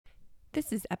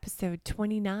This is episode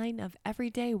 29 of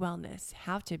Everyday Wellness,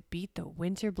 How to Beat the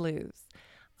Winter Blues.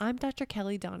 I'm Dr.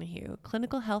 Kelly Donahue,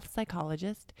 clinical health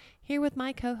psychologist, here with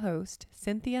my co-host,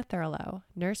 Cynthia Thurlow,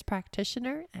 nurse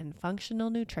practitioner and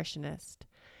functional nutritionist.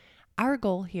 Our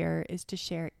goal here is to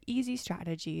share easy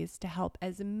strategies to help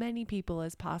as many people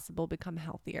as possible become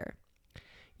healthier.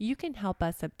 You can help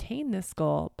us obtain this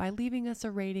goal by leaving us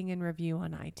a rating and review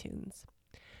on iTunes.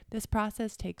 This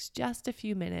process takes just a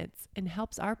few minutes and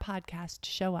helps our podcast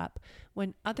show up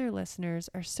when other listeners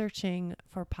are searching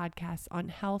for podcasts on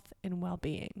health and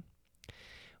well-being.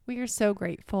 We are so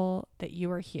grateful that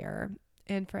you are here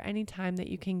and for any time that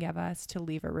you can give us to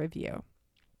leave a review.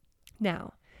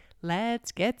 Now,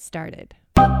 let's get started.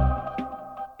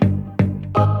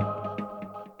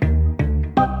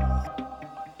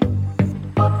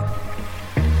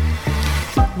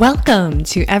 Welcome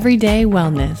to Everyday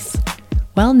Wellness.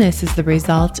 Wellness is the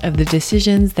result of the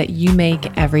decisions that you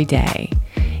make every day.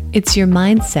 It's your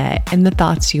mindset and the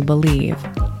thoughts you believe.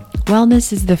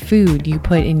 Wellness is the food you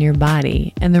put in your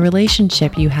body and the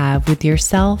relationship you have with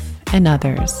yourself and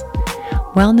others.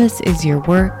 Wellness is your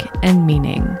work and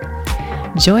meaning.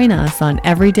 Join us on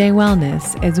Everyday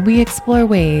Wellness as we explore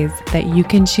ways that you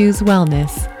can choose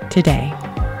wellness today.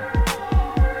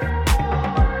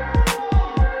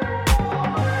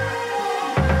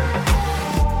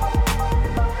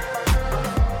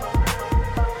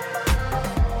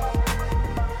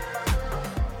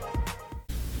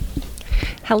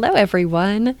 Hello,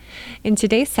 everyone. In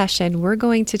today's session, we're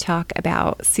going to talk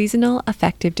about seasonal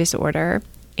affective disorder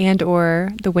and/or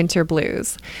the winter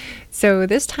blues. So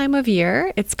this time of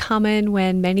year, it's common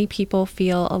when many people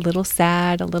feel a little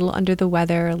sad, a little under the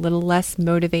weather, a little less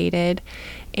motivated,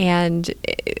 and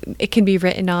it can be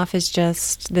written off as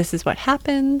just this is what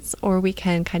happens, or we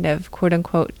can kind of quote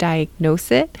unquote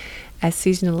diagnose it as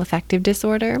seasonal affective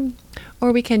disorder,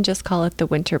 or we can just call it the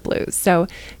winter blues. So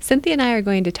Cynthia and I are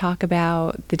going to talk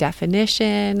about the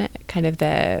definition, kind of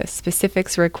the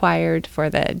specifics required for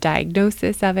the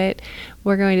diagnosis of it.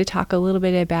 We're going to talk a little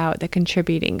bit about the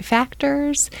contributing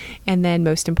factors, and then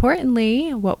most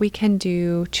importantly, what we can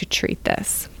do to treat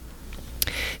this.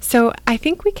 So I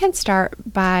think we can start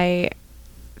by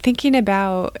thinking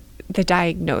about the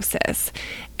diagnosis.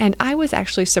 And I was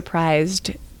actually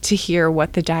surprised to hear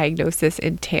what the diagnosis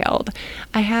entailed.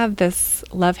 I have this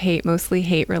love-hate, mostly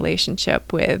hate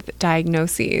relationship with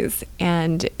diagnoses,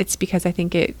 and it's because I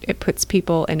think it puts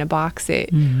people in a box.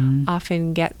 It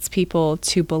often gets people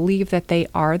to believe that they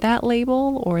are that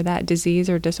label or that disease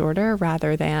or disorder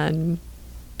rather than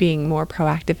being more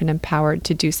proactive and empowered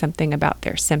to do something about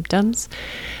their symptoms.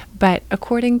 But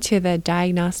according to the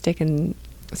Diagnostic and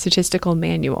Statistical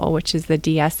Manual, which is the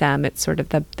DSM, it's sort of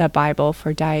the Bible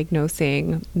for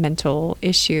diagnosing mental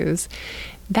issues,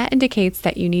 that indicates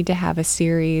that you need to have a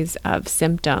series of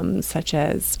symptoms such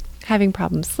as having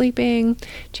problems sleeping,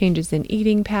 changes in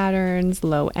eating patterns,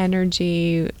 low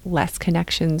energy, less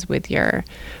connections with your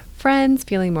friends,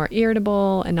 feeling more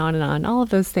irritable, and on, all of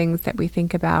those things that we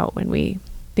think about when we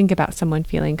think about someone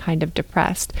feeling kind of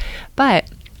depressed. But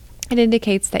it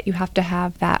indicates that you have to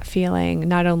have that feeling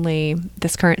not only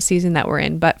this current season that we're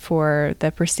in, but for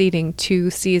the preceding 2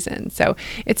 seasons. So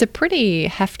it's a pretty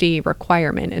hefty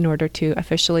requirement in order to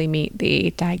officially meet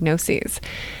the diagnoses.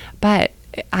 But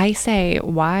I say,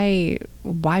 why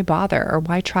bother, or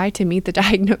why try to meet the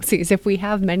diagnoses if we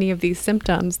have many of these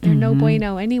symptoms? They're no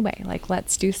bueno anyway. Like,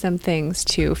 let's do some things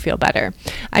to feel better.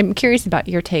 I'm curious about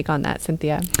your take on that,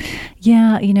 Cynthia.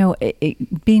 Yeah,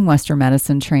 being Western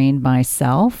medicine trained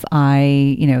myself,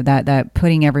 that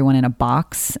putting everyone in a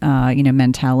box,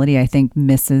 mentality, I think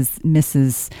misses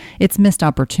missed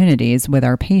opportunities with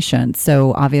our patients.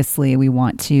 So obviously we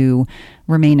want to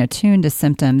remain attuned to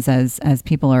symptoms as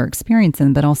people are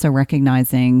experiencing, but also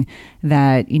recognizing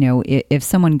that, if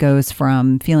someone goes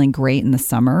from feeling great in the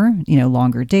summer,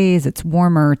 longer days, it's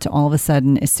warmer, to all of a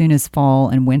sudden, as soon as fall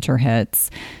and winter hits,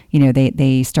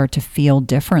 they start to feel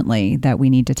differently, that we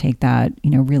need to take that,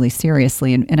 really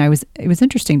seriously. And it was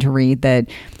interesting to read that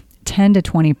 10 to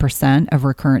 20% of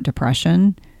recurrent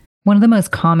depression, one of the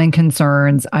most common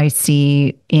concerns I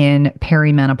see in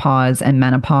perimenopause and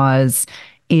menopause,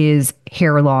 is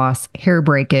hair loss, hair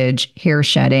breakage, hair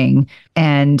shedding.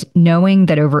 And knowing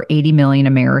that over 80 million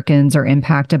Americans are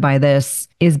impacted by this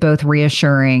is both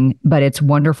reassuring, but it's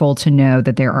wonderful to know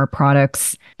that there are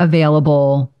products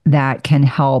available that can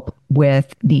help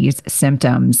with these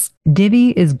symptoms. Divi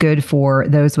is good for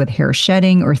those with hair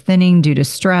shedding or thinning due to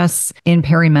stress, in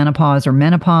perimenopause or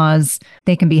menopause.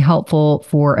 They can be helpful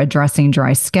for addressing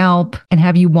dry scalp. And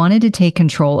have you wanted to take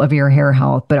control of your hair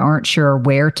health but aren't sure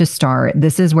where to start?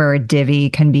 This is where Divi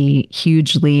can be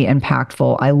hugely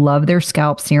impactful. I love their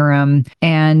scalp serum,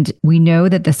 and we know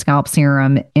that the scalp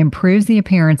serum improves the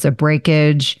appearance of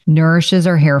breakage, nourishes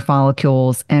our hair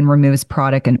follicles, and removes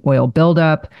product and oil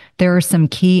buildup. There are some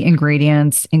key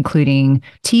ingredients, including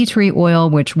tea tree oil,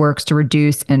 which works to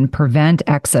reduce and prevent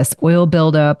excess oil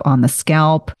buildup on the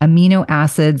scalp, amino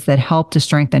acids that help to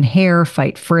strengthen hair,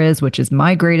 fight frizz, which is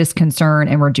my greatest concern,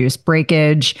 and reduce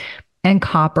breakage, and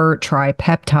copper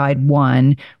tripeptide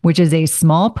 1, which is a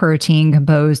small protein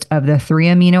composed of the 3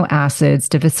 amino acids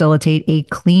to facilitate a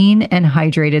clean and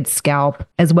hydrated scalp,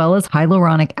 as well as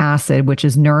hyaluronic acid, which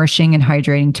is nourishing and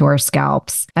hydrating to our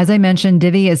scalps. As I mentioned,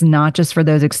 Divi is not just for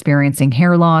those experiencing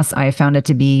hair loss. I have found it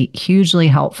to be hugely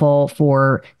helpful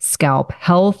for scalp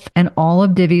health, and all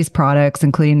of Divi's products,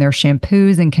 including their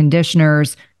shampoos and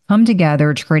conditioners, come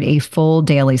together to create a full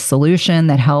daily solution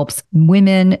that helps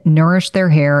women nourish their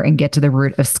hair and get to the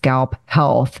root of scalp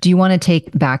health. Do you want to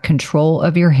take back control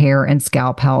of your hair and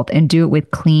scalp health and do it with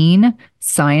clean,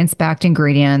 science-backed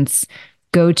ingredients?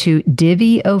 Go to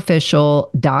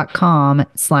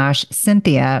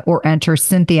diviofficial.com/Cynthia or enter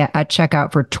Cynthia at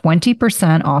checkout for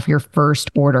 20% off your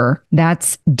first order.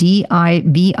 That's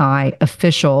DIVI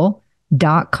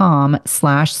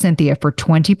official.com/Cynthia for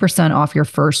 20% off your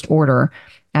first order.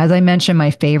 As I mentioned,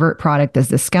 my favorite product is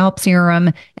the scalp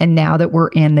serum. And now that we're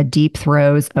in the deep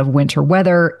throes of winter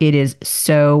weather, it is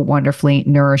so wonderfully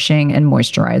nourishing and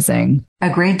moisturizing. A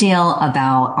great deal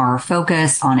about our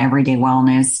focus on everyday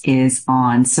wellness is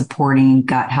on supporting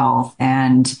gut health.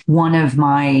 And one of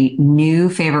my new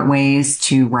favorite ways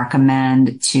to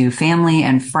recommend to family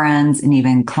and friends and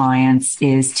even clients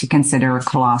is to consider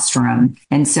colostrum.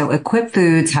 And so Equip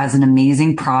Foods has an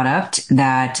amazing product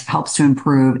that helps to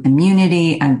improve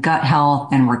immunity and gut health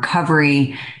and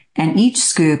recovery. And each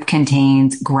scoop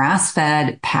contains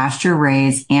grass-fed,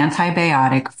 pasture-raised,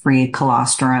 antibiotic-free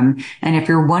colostrum. And if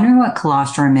you're wondering what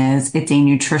colostrum is, it's a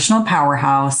nutritional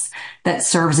powerhouse that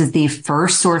serves as the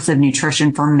first source of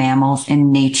nutrition for mammals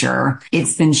in nature.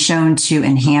 It's been shown to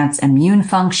enhance immune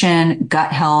function,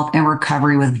 gut health, and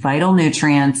recovery with vital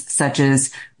nutrients such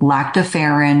as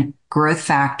lactoferrin, growth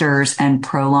factors, and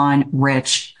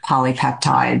proline-rich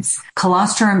polypeptides.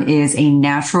 Colostrum is a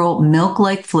natural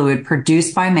milk-like fluid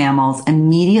produced by mammals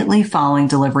immediately following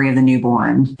delivery of the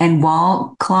newborn. And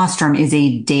while colostrum is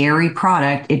a dairy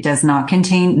product, it does not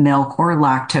contain milk or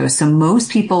lactose. So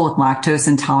most people with lactose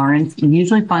intolerance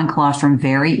usually find colostrum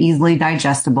very easily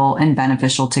digestible and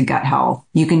beneficial to gut health.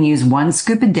 You can use 1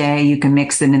 scoop a day. You can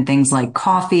mix it in things like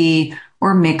coffee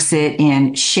or mix it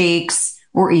in shakes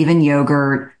or even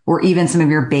yogurt, or even some of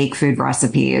your baked food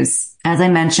recipes. As I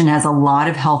mentioned, has a lot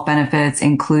of health benefits,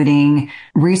 including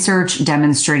research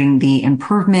demonstrating the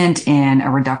improvement in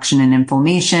a reduction in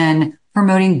inflammation,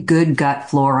 promoting good gut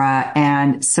flora,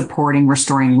 and supporting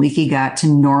restoring leaky gut to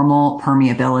normal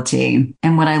permeability.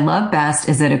 And what I love best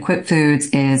is that Equip Foods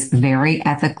is very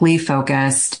ethically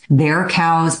focused. Their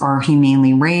cows are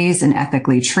humanely raised and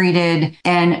ethically treated,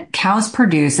 and cows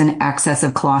produce an excess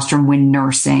of colostrum when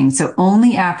nursing. So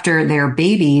only after their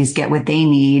babies get what they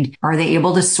need are they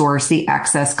able to source the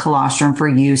excess colostrum for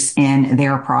use in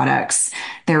their products.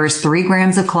 There is 3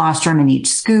 grams of colostrum in each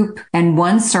scoop, and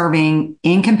 1 serving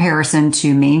in comparison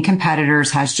to main competitors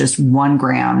has just 1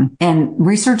 gram. And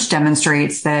research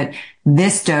demonstrates that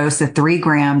this dose of 3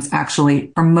 grams actually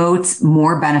promotes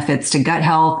more benefits to gut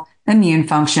health, immune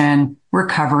function,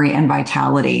 recovery, and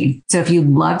vitality. So if you'd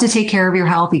love to take care of your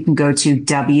health, you can go to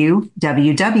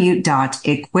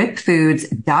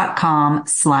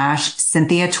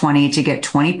www.equipfoods.com/Cynthia20 to get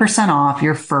 20% off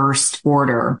your first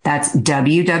order. That's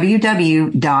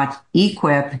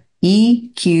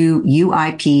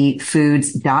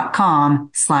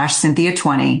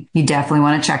www.equipfoods.com/Cynthia20. You definitely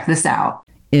want to check this out.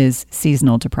 Is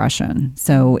seasonal depression.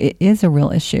 So it is a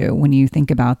real issue when you think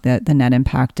about the net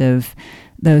impact of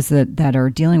those that are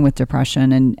dealing with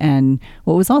depression. And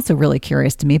what was also really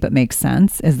curious to me, but makes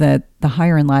sense, is that the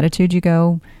higher in latitude you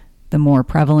go, the more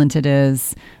prevalent it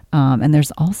is. And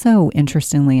there's also,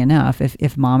 interestingly enough,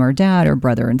 if mom or dad or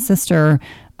brother and sister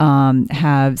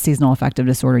have seasonal affective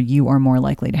disorder, you are more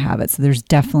likely to have it. So there's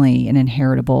definitely an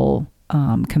inheritable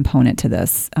component to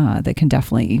this that can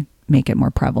definitely make it more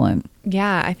prevalent.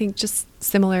 Yeah, I think just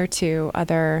similar to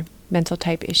other mental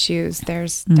type issues,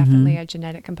 there's definitely a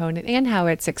genetic component and how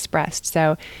it's expressed.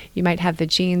 So you might have the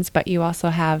genes, but you also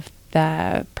have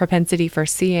the propensity for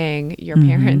seeing your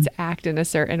parents act in a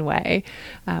certain way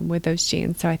with those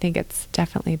genes. So I think it's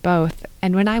definitely both.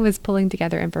 And when I was pulling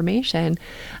together information,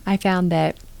 I found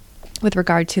that with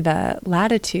regard to the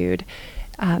latitude,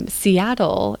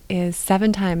 Seattle is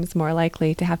 7 times more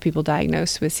likely to have people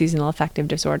diagnosed with seasonal affective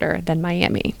disorder than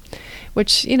Miami,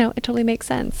 which, it totally makes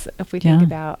sense if we think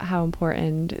about how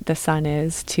important the sun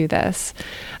is to this.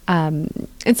 And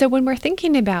so when we're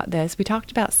thinking about this, we talked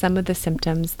about some of the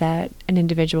symptoms that an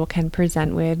individual can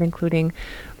present with, including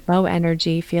low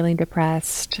energy, feeling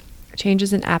depressed,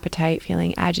 changes in appetite,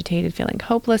 feeling agitated, feeling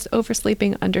hopeless,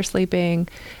 oversleeping, undersleeping,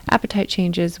 appetite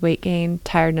changes, weight gain,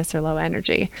 tiredness, or low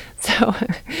energy. So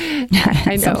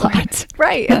I know, a lot.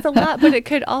 Right? It's a lot, but it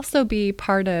could also be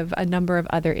part of a number of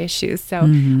other issues. So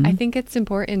I think it's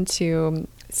important to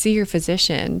see your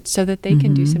physician so that they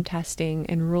can do some testing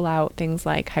and rule out things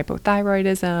like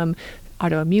hypothyroidism,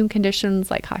 autoimmune conditions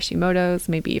like Hashimoto's,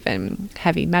 maybe even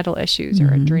heavy metal issues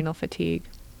or adrenal fatigue.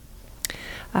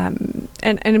 And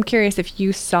I'm curious if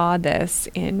you saw this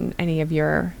in any of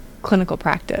your clinical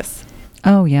practice.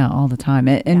 Oh, yeah, all the time.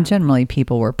 And generally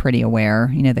people were pretty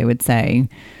aware. They would say,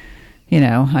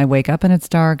 I wake up and it's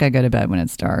dark. I go to bed when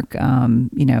it's dark.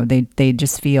 They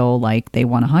just feel like they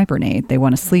want to hibernate. They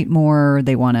want to sleep more.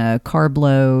 They want to carb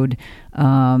load.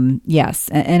 Yes.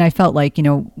 And I felt like,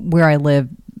 where I live,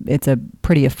 it's a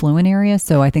pretty affluent area.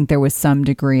 So I think there was some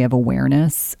degree of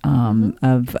awareness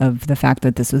of the fact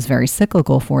that this was very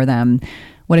cyclical for them.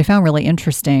 What I found really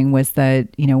interesting was that,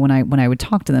 when I would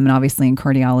talk to them, and obviously in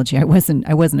cardiology,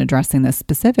 I wasn't addressing this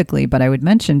specifically, but I would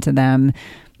mention to them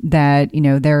that,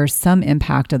 there's some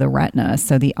impact of the retina.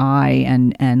 So the eye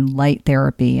and light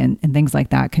therapy and things like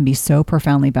that can be so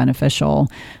profoundly beneficial.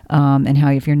 And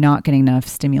how if you're not getting enough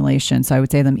stimulation. So I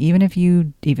would say to them, even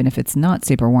if it's not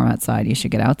super warm outside, you should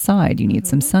get outside. You need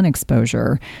some sun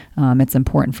exposure. It's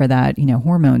important for that,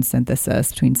 hormone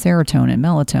synthesis between serotonin and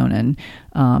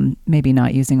melatonin. Maybe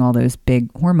not using all those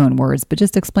big hormone words, but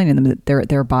just explaining to them that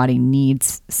their body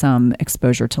needs some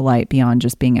exposure to light beyond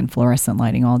just being in fluorescent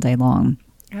lighting all day long.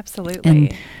 Absolutely.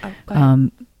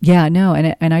 And,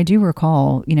 and I do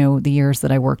recall, the years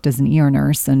that I worked as an ER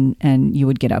nurse and you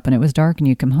would get up and it was dark and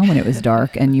you come home and it was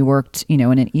dark and you worked, in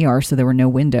an ER, so there were no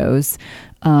windows.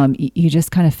 You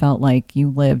just kind of felt like you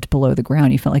lived below the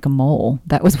ground. You felt like a mole.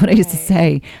 That was what I used to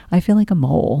say. I feel like a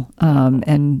mole.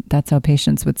 And that's how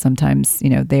patients would sometimes,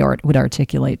 would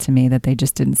articulate to me that they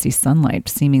just didn't see sunlight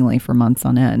seemingly for months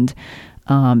on end.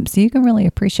 So you can really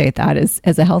appreciate that as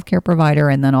a healthcare provider,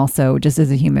 and then also just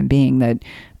as a human being that,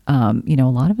 a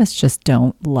lot of us just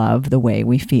don't love the way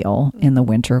we feel in the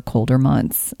winter, colder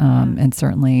months. And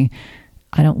certainly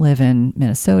I don't live in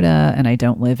Minnesota and I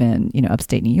don't live in,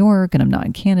 upstate New York, and I'm not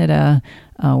in Canada,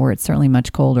 where it's certainly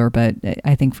much colder. But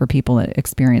I think for people that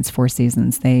experience 4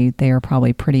 seasons, they are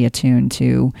probably pretty attuned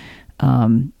to,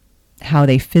 how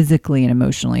they physically and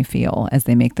emotionally feel as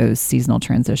they make those seasonal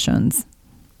transitions.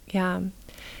 Yeah.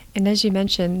 And as you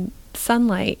mentioned,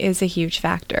 sunlight is a huge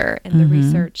factor. And the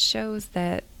research shows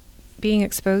that being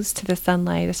exposed to the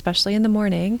sunlight, especially in the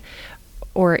morning,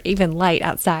 or even light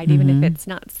outside, even if it's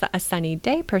not a sunny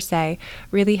day per se,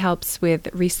 really helps with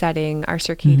resetting our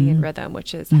circadian rhythm,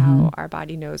 which is how our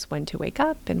body knows when to wake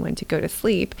up and when to go to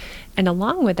sleep. And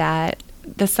along with that,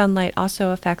 the sunlight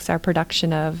also affects our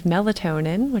production of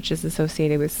melatonin, which is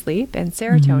associated with sleep, and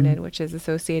serotonin, which is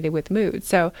associated with mood.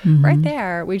 So right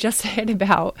there, we just hit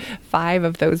about 5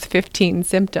 of those 15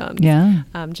 symptoms. Yeah.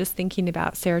 Just thinking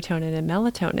about serotonin and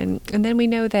melatonin. And then we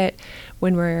know that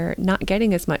when we're not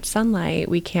getting as much sunlight,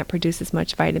 we can't produce as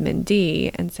much vitamin D.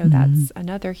 And so that's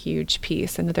another huge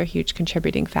piece, another huge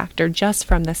contributing factor just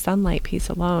from the sunlight piece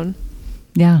alone.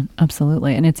 Yeah,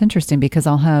 absolutely. And it's interesting because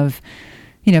I'll have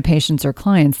patients or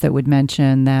clients that would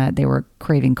mention that they were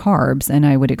craving carbs. And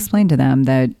I would explain to them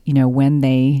that, when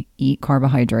they eat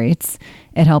carbohydrates,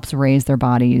 it helps raise their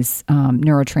body's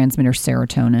neurotransmitter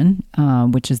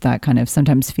serotonin, which is that kind of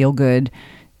sometimes feel good.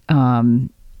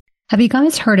 Have you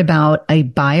guys heard about a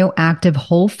bioactive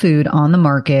whole food on the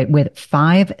market with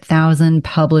 5,000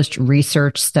 published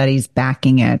research studies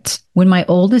backing it? When my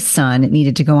oldest son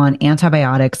needed to go on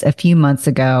antibiotics a few months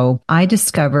ago, I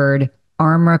discovered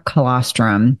Armra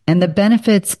Colostrum, and the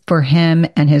benefits for him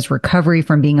and his recovery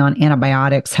from being on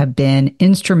antibiotics have been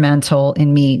instrumental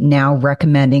in me now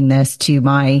recommending this to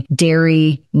my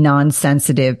dairy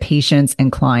non-sensitive patients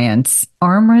and clients.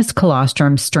 Armra's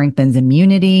colostrum strengthens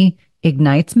immunity,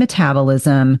 ignites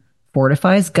metabolism,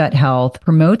 fortifies gut health,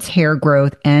 promotes hair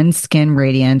growth and skin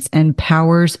radiance, and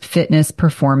powers fitness,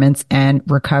 performance, and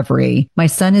recovery. My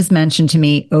son has mentioned to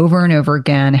me over and over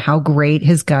again how great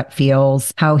his gut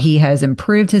feels, how he has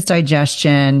improved his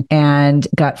digestion and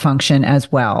gut function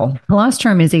as well.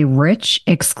 Colostrum is a rich,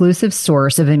 exclusive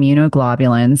source of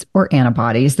immunoglobulins or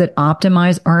antibodies that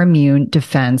optimize our immune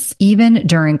defense even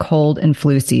during cold and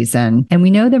flu season. And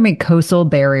we know that mucosal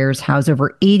barriers house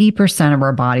over 80% of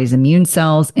our body's immune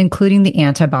cells, including the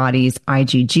antibodies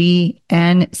IgG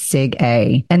and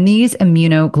SIG-A. And these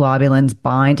immunoglobulins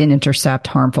bind and intercept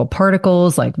harmful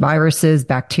particles like viruses,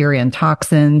 bacteria, and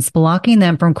toxins, blocking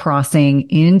them from crossing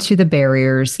into the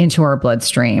barriers into our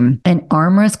bloodstream. And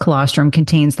Armra's colostrum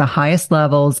contains the highest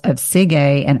levels of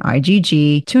SIG-A and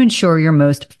IgG to ensure your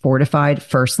most fortified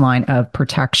first line of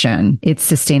protection. It's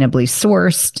sustainably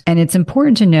sourced, and it's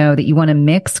important to know that you want to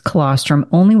mix colostrum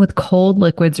only with cold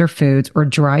liquids or foods, or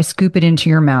dry scoop it into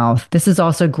your mouth. This is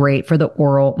also great for the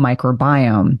oral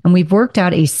microbiome. And we've worked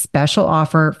out a special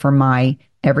offer for my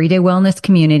Everyday Wellness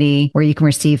community where you can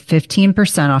receive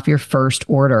 15% off your first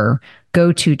order.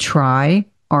 Go to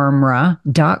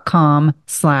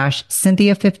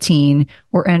tryarmra.com/Cynthia15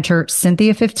 or enter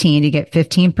Cynthia15 to get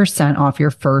 15% off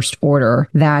your first order.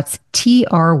 That's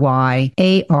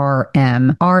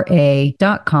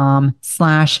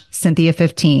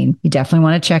tryarmra.com/Cynthia15. You definitely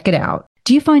want to check it out.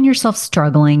 Do you find yourself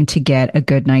struggling to get a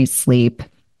good night's sleep?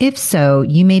 If so,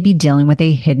 you may be dealing with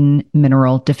a hidden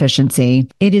mineral deficiency.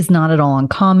 It is not at all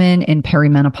uncommon in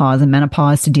perimenopause and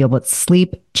menopause to deal with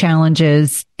sleep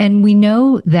challenges. And we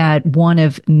know that one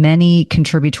of many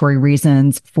contributory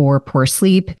reasons for poor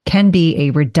sleep can be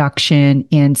a reduction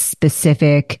in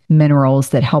specific minerals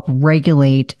that help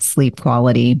regulate sleep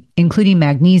quality, including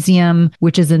magnesium,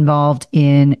 which is involved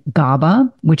in GABA,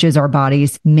 which is our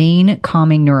body's main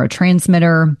calming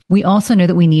neurotransmitter. We also know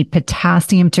that we need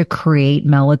potassium to create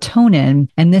melatonin.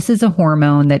 And this is a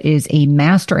hormone that is a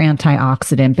master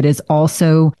antioxidant, but is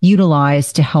also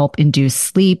utilized to help induce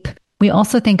sleep. We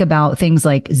also think about things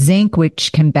like zinc,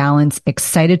 which can balance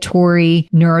excitatory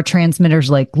neurotransmitters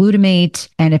like glutamate.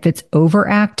 And if it's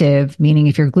overactive, meaning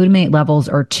if your glutamate levels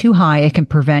are too high, it can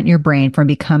prevent your brain from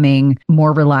becoming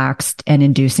more relaxed and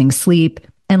inducing sleep.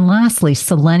 And lastly,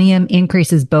 selenium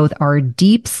increases both our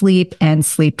deep sleep and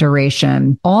sleep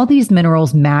duration. All these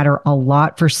minerals matter a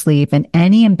lot for sleep, and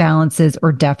any imbalances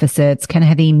or deficits can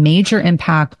have a major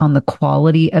impact on the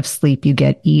quality of sleep you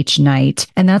get each night.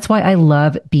 And that's why I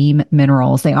love Beam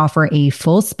Minerals. They offer a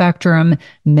full spectrum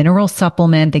mineral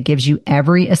supplement that gives you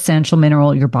every essential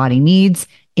mineral your body needs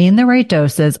in the right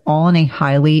doses, all in a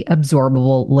highly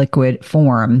absorbable liquid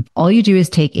form. All you do is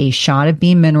take a shot of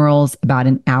Beam Minerals about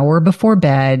an hour before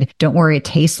bed. Don't worry, it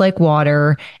tastes like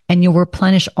water, and you'll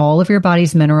replenish all of your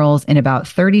body's minerals in about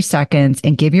 30 seconds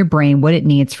and give your brain what it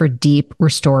needs for deep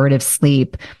restorative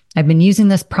sleep. I've been using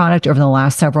this product over the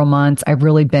last several months. I've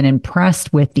really been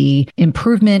impressed with the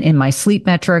improvement in my sleep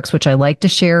metrics, which I like to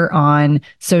share on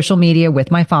social media with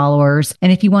my followers.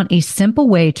 And if you want a simple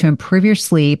way to improve your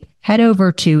sleep, head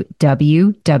over to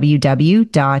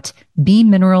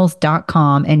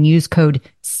www.beamminerals.com and use code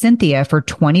Cynthia for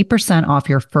 20% off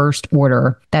your first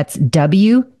order. That's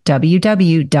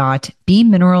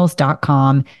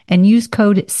www.beamminerals.com and use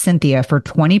code Cynthia for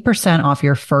 20% off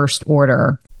your first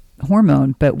order.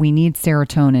 Hormone, but we need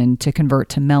serotonin to convert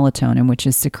to melatonin, which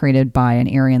is secreted by an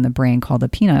area in the brain called the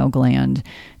pineal gland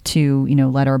to,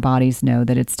 let our bodies know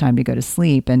that it's time to go to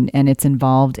sleep. And it's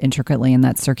involved intricately in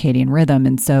that circadian rhythm.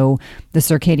 And so the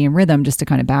circadian rhythm, just to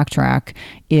kind of backtrack,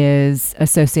 is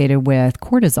associated with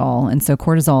cortisol. And so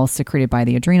cortisol is secreted by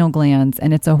the adrenal glands,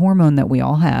 and it's a hormone that we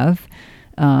all have.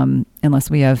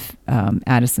 Unless we have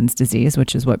Addison's disease,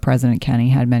 which is what President Kennedy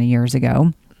had many years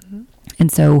ago. And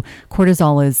so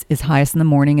cortisol is highest in the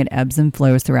morning. It ebbs and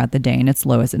flows throughout the day, and it's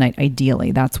lowest at night.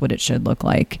 Ideally, that's what it should look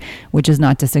like, which is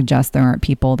not to suggest there aren't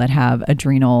people that have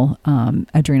adrenal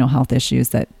health issues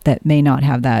that may not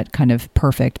have that kind of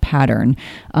perfect pattern.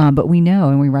 But we know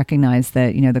and we recognize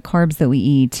that, the carbs that we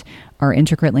eat are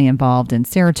intricately involved in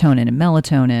serotonin and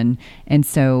melatonin. And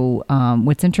so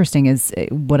what's interesting is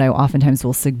what I oftentimes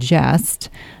will suggest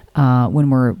when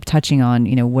we're touching on,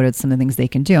 what are some of the things they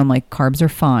can do. I'm like, carbs are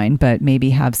fine, but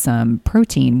maybe have some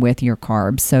protein with your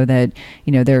carbs so that,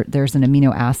 there's an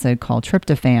amino acid called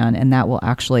tryptophan, and that will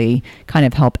actually kind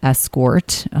of help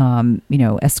escort those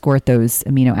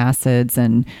amino acids,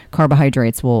 and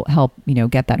carbohydrates will help,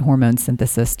 get that hormone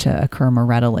synthesis to occur more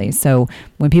readily. So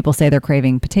when people say they're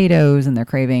craving potatoes and they're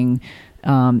craving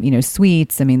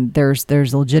sweets. I mean,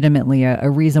 there's legitimately a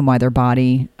reason why their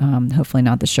body, hopefully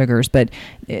not the sugars, but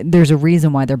there's a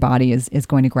reason why their body is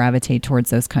going to gravitate towards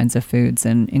those kinds of foods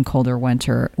in colder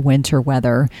winter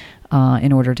weather.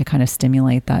 In order to kind of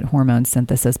stimulate that hormone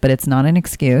synthesis. But it's not an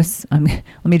excuse. Let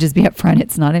me just be upfront.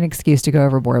 It's not an excuse to go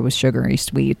overboard with sugary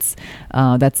sweets.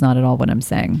 That's not at all what I'm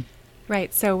saying.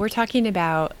 Right. So we're talking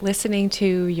about listening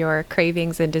to your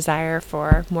cravings and desire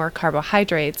for more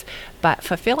carbohydrates, but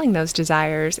fulfilling those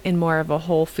desires in more of a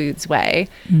whole foods way.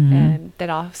 And that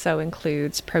also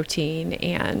includes protein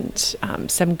and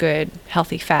some good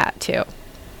healthy fat too.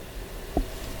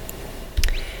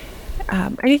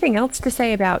 Anything else to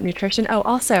say about nutrition? Oh,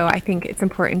 also, I think it's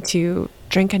important to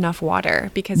drink enough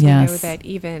water because we know that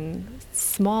even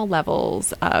small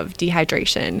levels of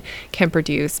dehydration can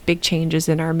produce big changes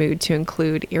in our mood to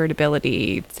include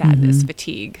irritability, sadness,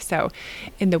 fatigue. So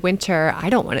in the winter, I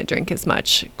don't want to drink as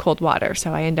much cold water.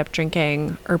 So I end up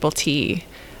drinking herbal tea,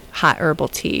 hot herbal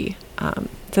tea. So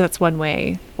that's one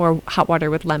way, or hot water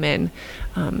with lemon.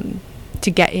 To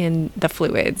get in the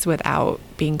fluids without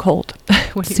being cold.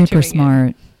 Super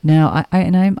smart. Now,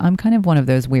 I'm kind of one of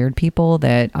those weird people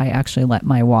that I actually let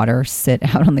my water sit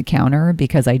out on the counter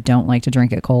because I don't like to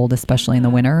drink it cold, especially in the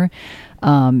winter.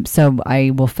 So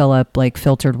I will fill up like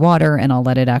filtered water and I'll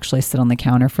let it actually sit on the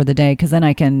counter for the day because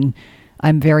then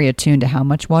I'm very attuned to how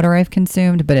much water I've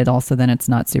consumed, but it's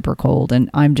not super cold. And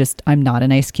I'm not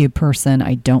an ice cube person.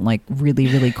 I don't like really,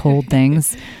 really cold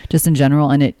things just in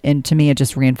general. And to me, it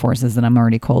just reinforces that I'm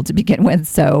already cold to begin with.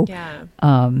 So,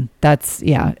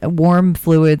 warm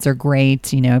fluids are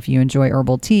great. If you enjoy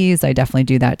herbal teas, I definitely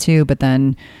do that too. But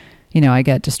then, I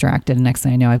get distracted and next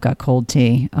thing I know, I've got cold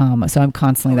tea. So I'm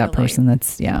constantly that person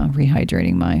that's,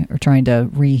 rehydrating or trying to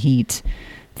reheat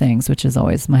things, which is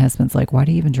always, my husband's like, why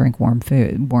do you even drink warm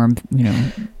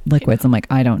liquids? I'm like,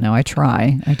 I don't know. I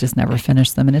try. I just never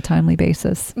finish them in a timely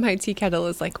basis. My tea kettle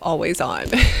is like always on.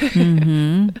 So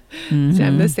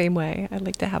I'm the same way. I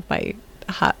like to have my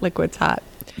hot liquids hot.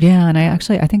 Yeah. And I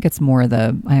think it's more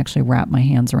I actually wrap my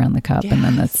hands around the cup and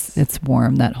then it's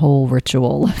warm, that whole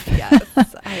ritual.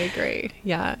 Yes, I agree.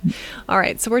 Yeah. All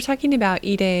right. So we're talking about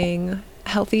eating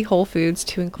healthy whole foods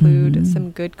to include some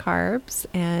good carbs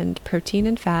and protein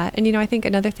and fat. And, I think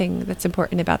another thing that's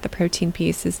important about the protein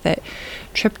piece is that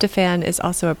tryptophan is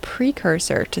also a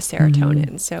precursor to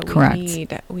serotonin. So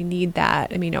we need that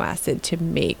amino acid to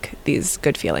make these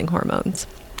good feeling hormones.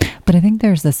 But I think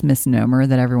there's this misnomer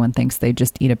that everyone thinks they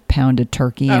just eat a pounded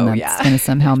turkey and that's going to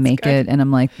somehow make it. And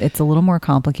I'm like, it's a little more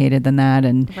complicated than that.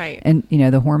 And,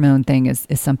 the hormone thing is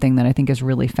something that I think is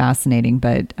really fascinating.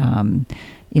 But,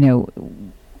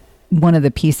 one of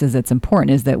the pieces that's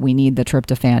important is that we need the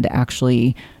tryptophan to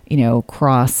actually,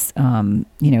 cross,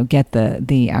 get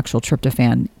the actual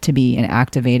tryptophan to be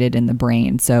activated in the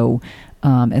brain. So,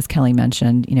 as Kelly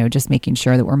mentioned, just making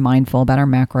sure that we're mindful about our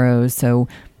macros. So,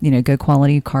 good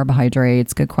quality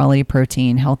carbohydrates, good quality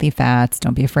protein, healthy fats.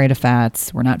 Don't be afraid of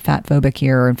fats. We're not fat phobic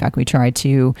here. In fact, we try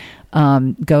to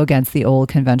go against the old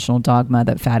conventional dogma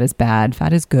that fat is bad.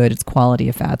 Fat is good. It's quality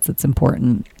of fats that's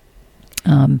important.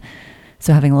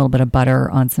 So having a little bit of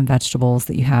butter on some vegetables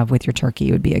that you have with your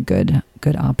turkey would be a good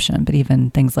option. But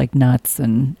even things like nuts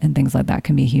and things like that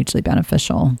can be hugely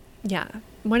beneficial. Yeah.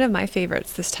 One of my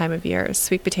favorites this time of year is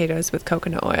sweet potatoes with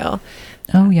coconut oil.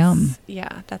 Yum.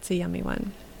 Yeah, that's a yummy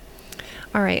one.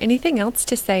 All right. Anything else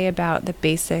to say about the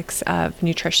basics of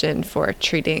nutrition for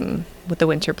treating with the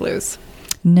winter blues?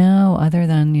 No, other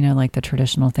than, like the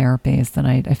traditional therapies that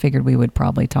I figured we would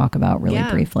probably talk about really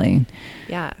briefly.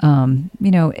 Yeah.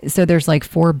 So there's like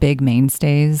 4 big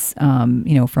mainstays,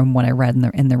 from what I read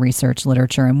in the research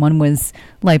literature. And one was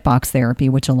light box therapy,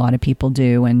 which a lot of people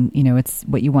do. And, it's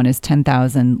what you want is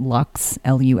 10,000 lux,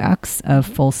 LUX of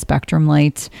full spectrum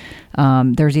light.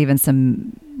 There's even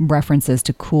some references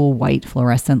to cool white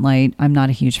fluorescent light. I'm not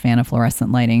a huge fan of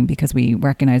fluorescent lighting because we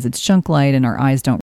recognize it's junk light and our eyes don't